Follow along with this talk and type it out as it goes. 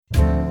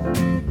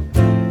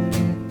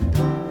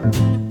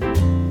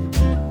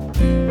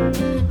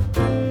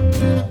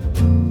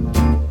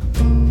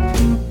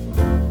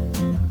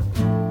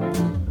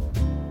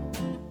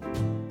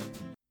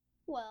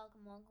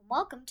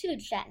Welcome to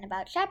Chattin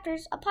About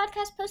Chapters, a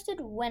podcast posted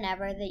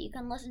whenever that you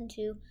can listen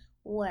to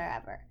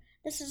wherever.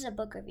 This is a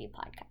book review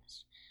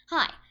podcast.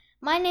 Hi,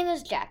 my name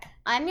is Jack.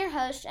 I'm your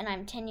host and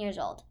I'm 10 years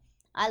old.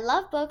 I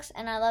love books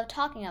and I love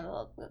talking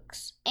about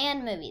books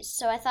and movies,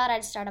 so I thought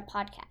I'd start a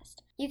podcast.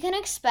 You can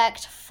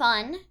expect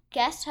fun,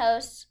 guest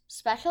hosts,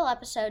 special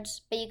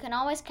episodes, but you can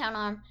always count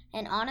on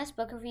an honest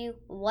book review,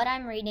 what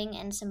I'm reading,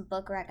 and some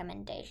book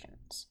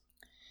recommendations.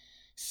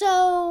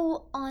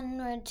 So,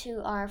 onward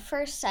to our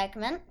first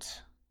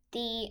segment,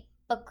 the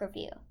book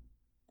review.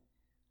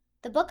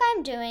 The book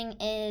I'm doing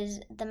is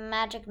The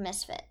Magic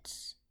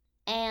Misfits,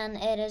 and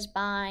it is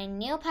by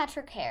Neil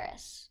Patrick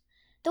Harris.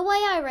 The way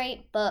I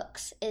rate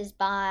books is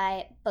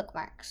by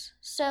bookmarks.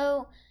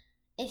 So,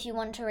 if you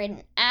want to rate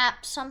an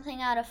app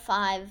something out of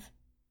 5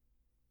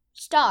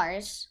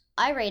 stars,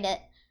 I rate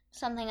it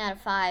something out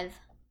of 5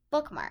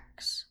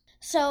 bookmarks.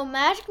 So,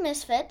 Magic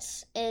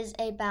Misfits is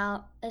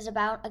about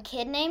a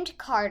kid named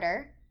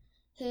Carter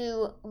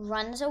who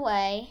runs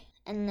away,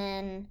 and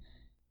then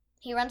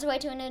he runs away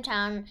to a new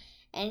town,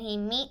 and he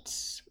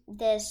meets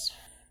this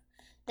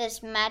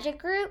magic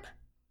group,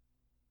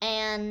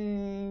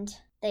 and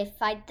they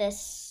fight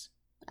this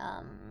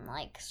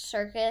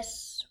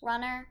circus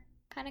runner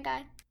kind of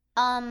guy.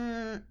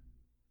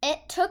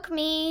 It took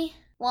me,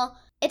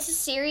 it's a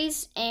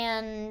series,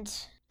 and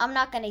I'm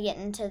not going to get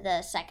into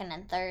the second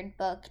and third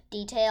book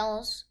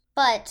details,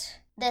 but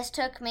this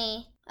took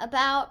me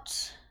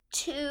about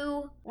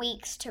 2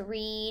 weeks to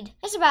read.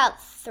 It's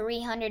about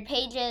 300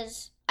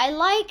 pages. I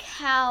like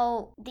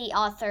how the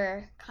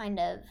author kind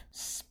of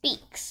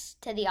speaks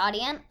to the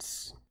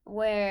audience,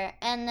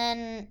 and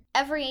then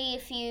every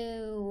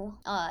few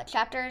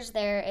chapters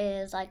there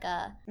is like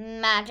a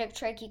magic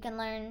trick you can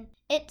learn.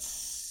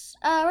 It's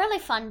a really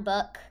fun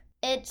book.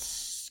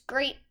 It's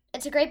great.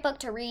 It's a great book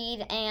to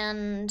read,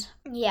 and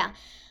yeah,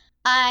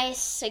 I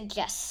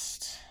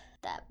suggest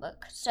that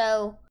book.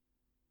 So,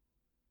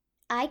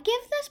 I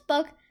give this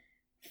book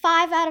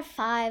 5 out of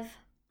 5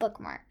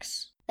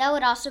 bookmarks. That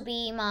would also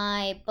be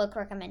my book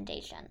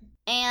recommendation.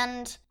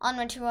 And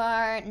onward to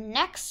our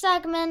next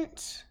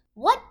segment,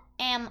 what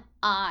am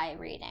I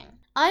reading?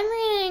 I'm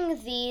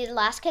reading the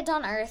Last Kids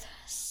on Earth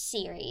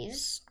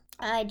series.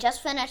 I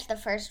just finished the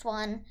first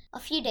one a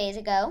few days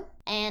ago,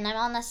 and I'm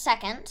on the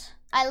second.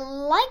 I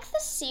like the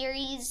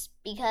series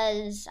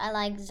because I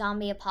like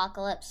zombie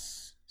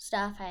apocalypse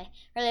stuff. I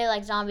really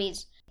like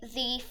zombies.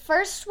 The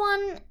first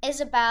one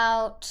is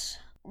about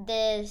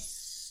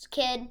this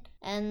kid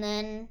and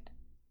then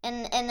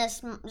in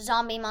this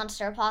zombie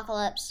monster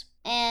apocalypse.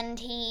 And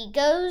he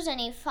goes and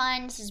he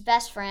finds his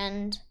best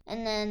friend,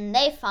 and then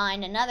they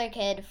find another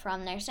kid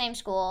from their same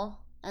school,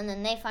 and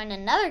then they find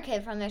another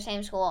kid from their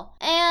same school.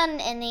 And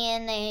in the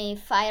end, they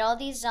fight all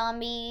these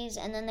zombies,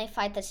 and then they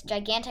fight this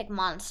gigantic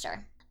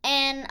monster.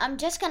 And I'm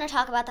just going to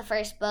talk about the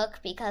first book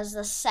because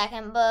the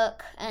second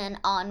book and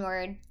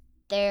onward,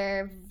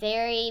 they're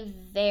very,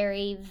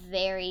 very,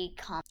 very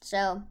common.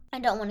 So I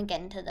don't want to get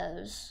into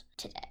those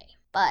today.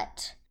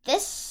 But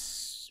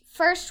this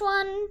first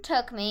one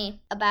took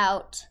me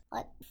about,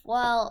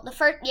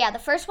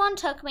 the first one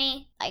took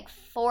me like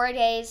 4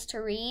 days to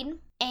read.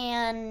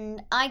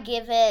 And I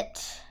give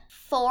it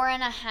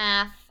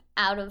 4.5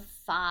 out of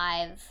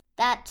 5.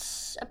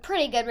 That's a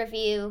pretty good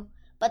review,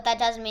 but that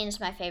doesn't mean it's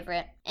my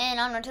favorite. And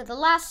on to the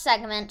last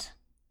segment,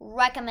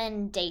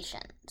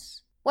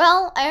 recommendations.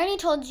 Well, I already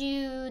told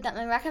you that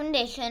my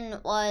recommendation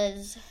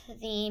was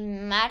the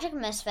Magic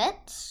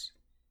Misfits.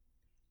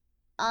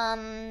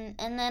 And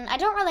then I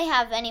don't really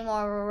have any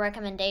more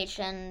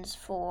recommendations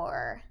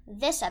for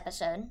this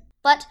episode,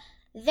 but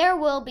there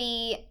will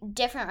be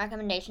different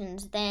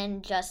recommendations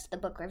than just the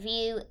book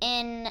review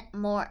in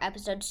more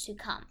episodes to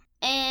come.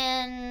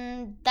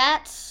 And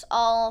that's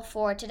all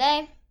for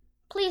today.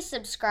 Please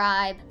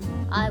subscribe.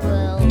 I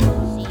will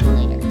see you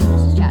later. This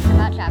is Chattin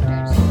About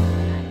Chapters.